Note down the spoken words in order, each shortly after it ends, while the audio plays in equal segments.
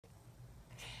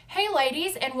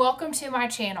ladies, and welcome to my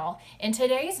channel. In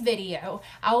today's video,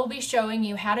 I will be showing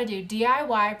you how to do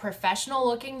DIY professional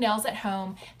looking nails at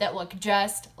home that look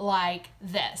just like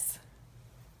this.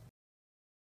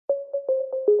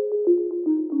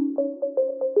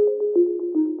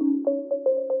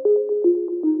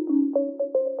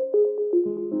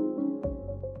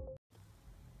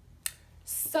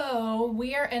 So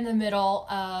we are in the middle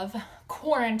of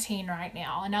quarantine right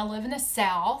now, and I live in the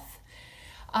South.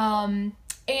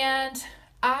 And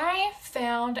I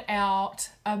found out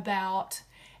about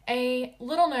a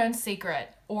little known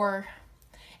secret, or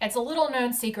it's a little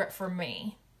known secret for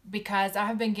me, because I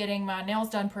have been getting my nails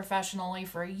done professionally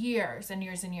for years and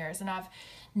years and years, and I've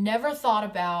never thought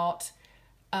about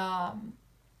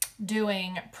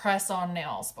doing press-on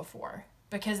nails before,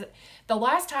 because the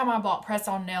last time I bought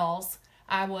press-on nails,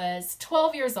 I was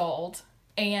 12 years old,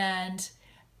 and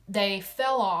they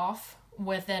fell off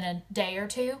within a day or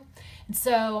two. And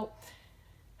so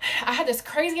I had this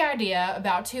crazy idea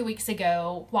about 2 weeks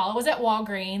ago. While I was at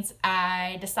Walgreens,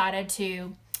 I decided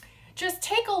to just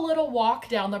take a little walk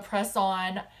down the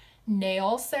press-on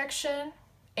nail section,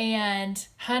 and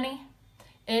honey,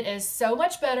 it is so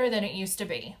much better than it used to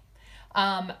be.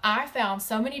 I found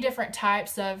so many different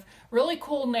types of really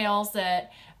cool nails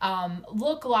that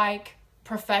look like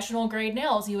professional grade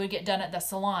nails you would get done at the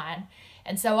salon.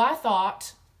 And so I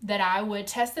thought that I would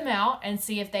test them out and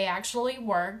see if they actually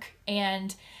work,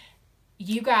 and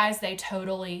you guys, they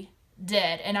totally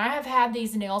did. And I have had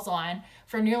these nails on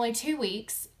for nearly 2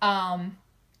 weeks.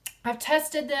 I've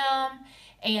tested them,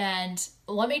 and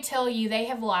let me tell you, they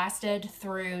have lasted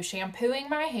through shampooing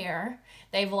my hair.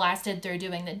 They've lasted through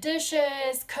doing the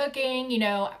dishes, cooking. You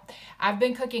know, I've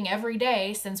been cooking every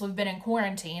day since we've been in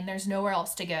quarantine. There's nowhere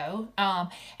else to go.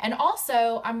 And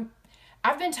also,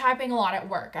 I've been typing a lot at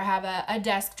work. I have a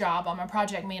desk job. I'm a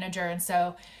project manager, and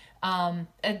so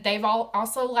they've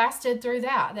also lasted through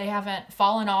that. They haven't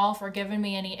fallen off or given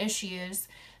me any issues.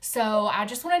 So I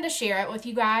just wanted to share it with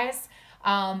you guys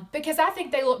because I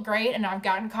think they look great, and I've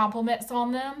gotten compliments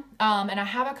on them. And I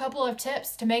have a couple of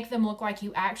tips to make them look like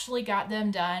you actually got them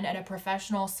done at a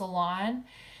professional salon.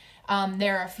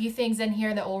 There are a few things in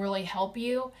here that will really help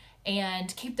you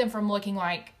and keep them from looking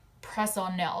like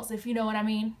press-on nails, if you know what I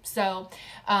mean. So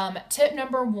tip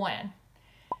number 1,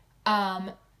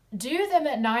 do them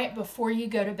at night before you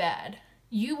go to bed.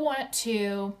 You want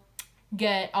to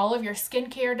get all of your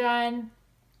skincare done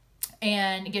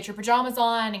and get your pajamas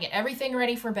on and get everything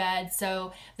ready for bed,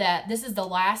 so that this is the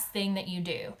last thing that you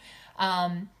do.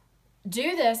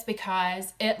 Do this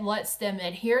because it lets them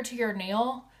adhere to your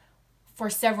nail for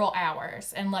several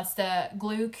hours and lets the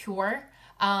glue cure.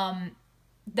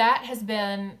 That has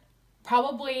been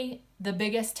probably the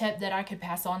biggest tip that I could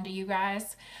pass on to you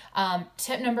guys.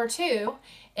 Tip number 2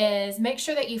 is make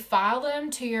sure that you file them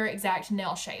to your exact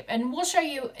nail shape. And we'll show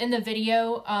you in the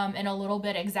video in a little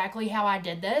bit exactly how I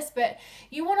did this, but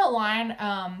you want to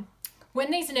line, when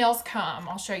these nails come,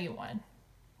 I'll show you one.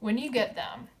 When you get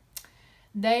them,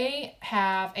 they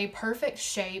have a perfect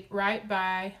shape right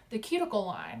by the cuticle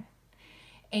line.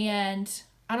 And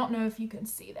I don't know if you can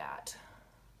see that,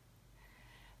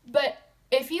 but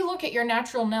if you look at your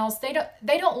natural nails, they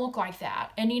don't look like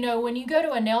that. And you know, when you go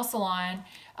to a nail salon,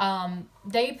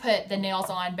 they put the nails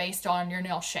on based on your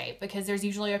nail shape, because there's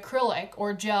usually acrylic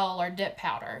or gel or dip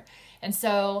powder. And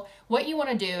so what you want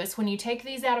to do is, when you take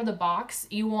these out of the box,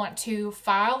 you want to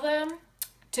file them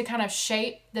to kind of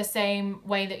shape the same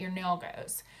way that your nail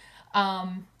goes.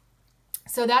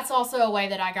 So that's also a way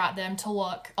that I got them to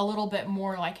look a little bit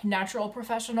more like natural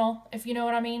professional, if you know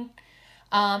what I mean.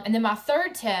 And then my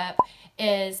third tip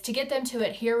is to get them to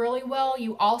adhere really well.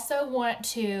 You also want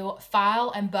to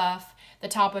file and buff the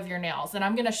top of your nails, and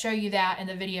I'm going to show you that in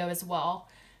the video as well.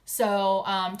 So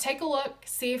take a look,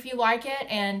 see if you like it,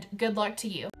 and good luck to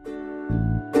you.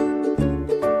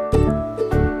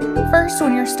 First,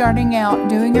 when you're starting out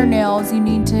doing your nails, you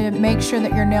need to make sure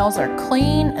that your nails are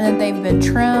clean and that they've been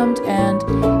trimmed, and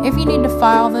if you need to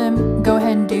file them, go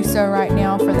ahead and do so right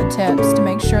now for the tips to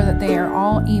make sure that they are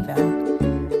all even.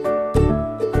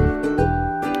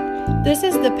 This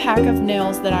is the pack of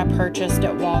nails that I purchased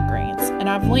at Walgreens, and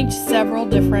I've linked several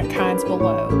different kinds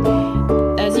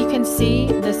below. As you can see,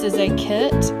 this is a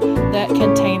kit that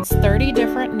contains 30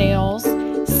 different nails,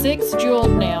 6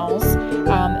 jeweled nails,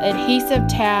 adhesive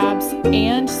tabs,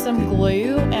 and some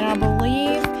glue, and I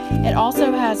believe it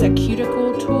also has a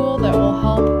cuticle tool that will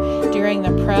help during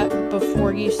the prep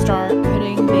before you start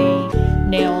putting the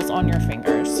nails on your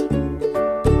fingers.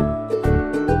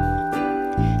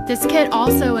 This kit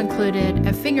also included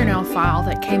a fingernail file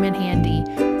that came in handy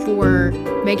for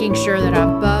making sure that I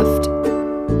buffed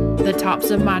the tops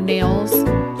of my nails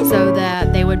so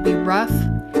that they would be rough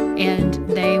and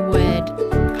they would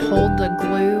hold the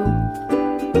glue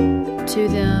to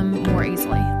them more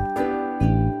easily.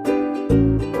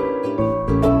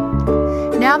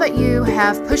 Now that you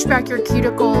have pushed back your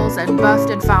cuticles and buffed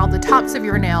and filed the tops of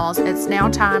your nails, it's now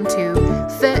time to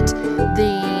fit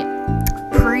the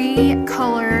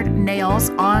pre-colored nails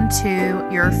onto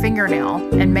your fingernail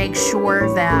and make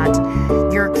sure that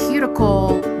your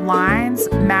cuticle lines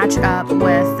match up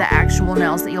with the actual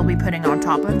nails that you'll be putting on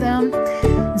top of them.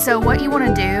 So what you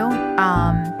want to do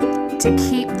to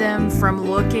keep them from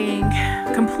looking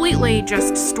completely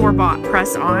just store-bought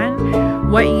press on,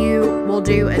 what you will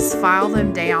do is file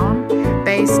them down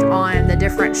based on the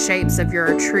different shapes of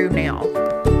your true nail.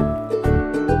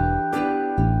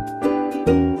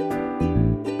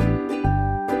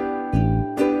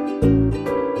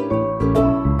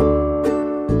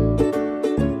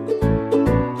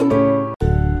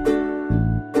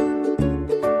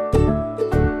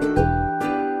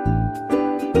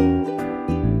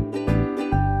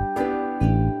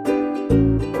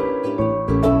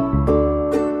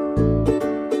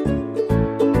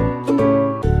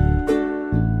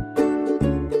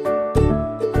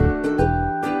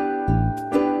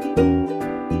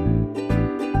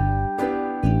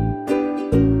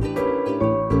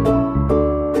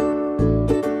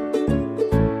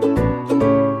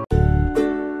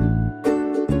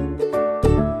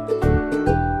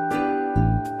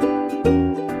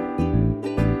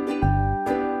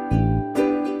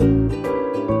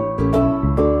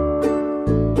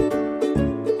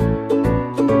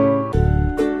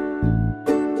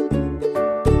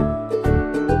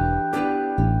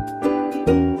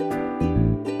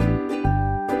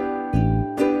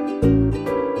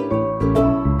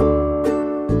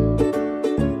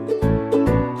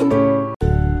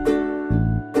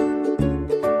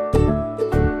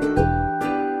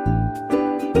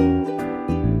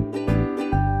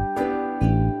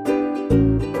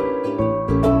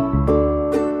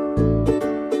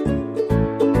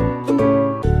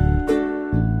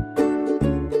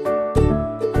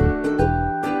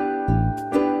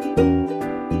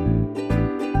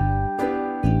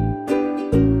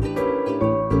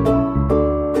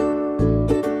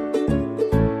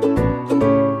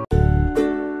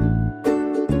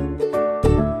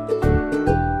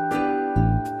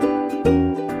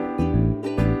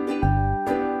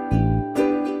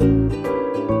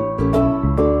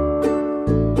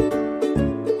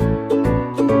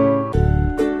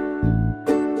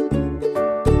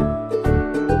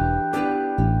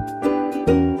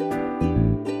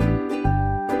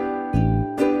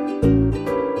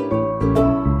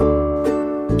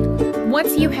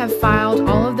 Once you have filed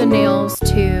all of the nails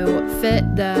to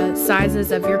fit the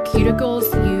sizes of your cuticles,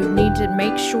 you need to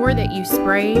make sure that you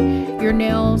spray your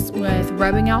nails with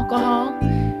rubbing alcohol.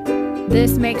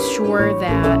 This makes sure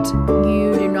that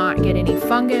you do not get any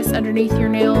fungus underneath your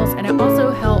nails, and it also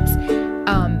helps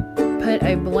put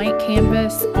a blank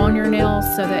canvas on your nails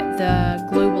so that the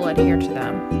glue will adhere to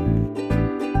them.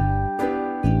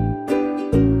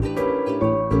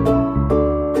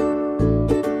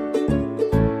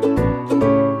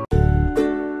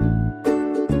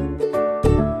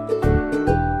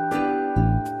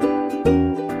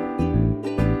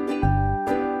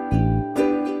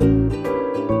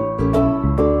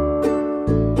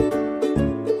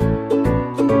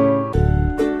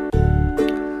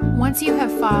 Once you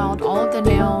have filed all of the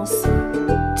nails to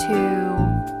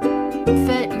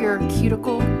fit your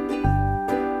cuticle,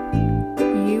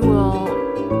 you will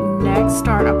next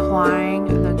start applying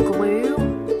the glue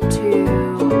to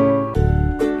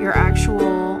your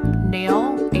actual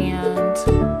nail and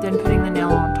then putting the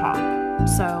nail on top.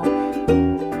 So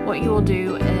what you will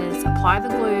do is apply the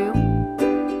glue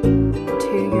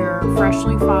to your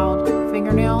freshly filed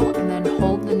fingernail and then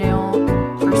hold the nail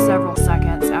for several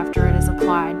seconds after it is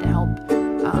applied to help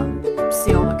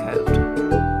seal the coat.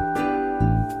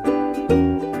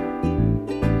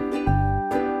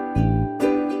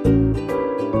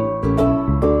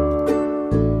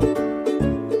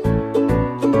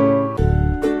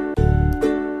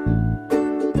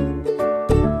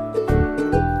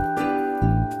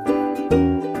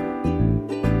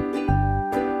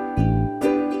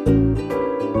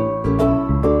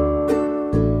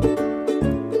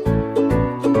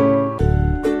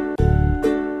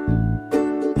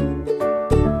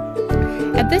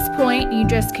 At this point, you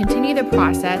just continue the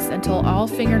process until all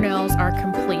fingernails are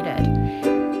completed.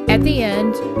 At the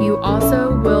end, you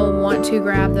also will want to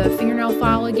grab the fingernail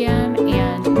file again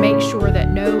and make sure that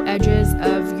no edges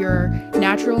of your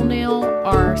natural nail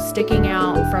are sticking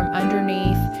out from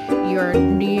underneath your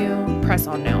new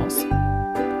press-on nails.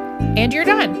 and you're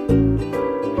done.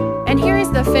 And here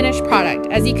is the finished product.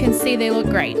 As you can see, they look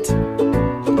great.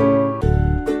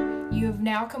 You have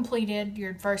now completed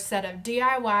your first set of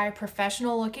DIY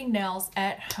professional looking nails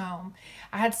at home.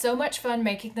 I had so much fun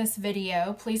making this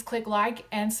video. Please click like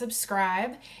and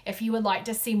subscribe if you would like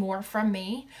to see more from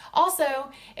me.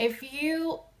 Also, if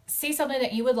you see something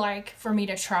that you would like for me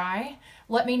to try,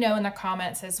 let me know in the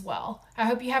comments as well. I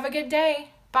hope you have a good day.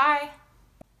 Bye.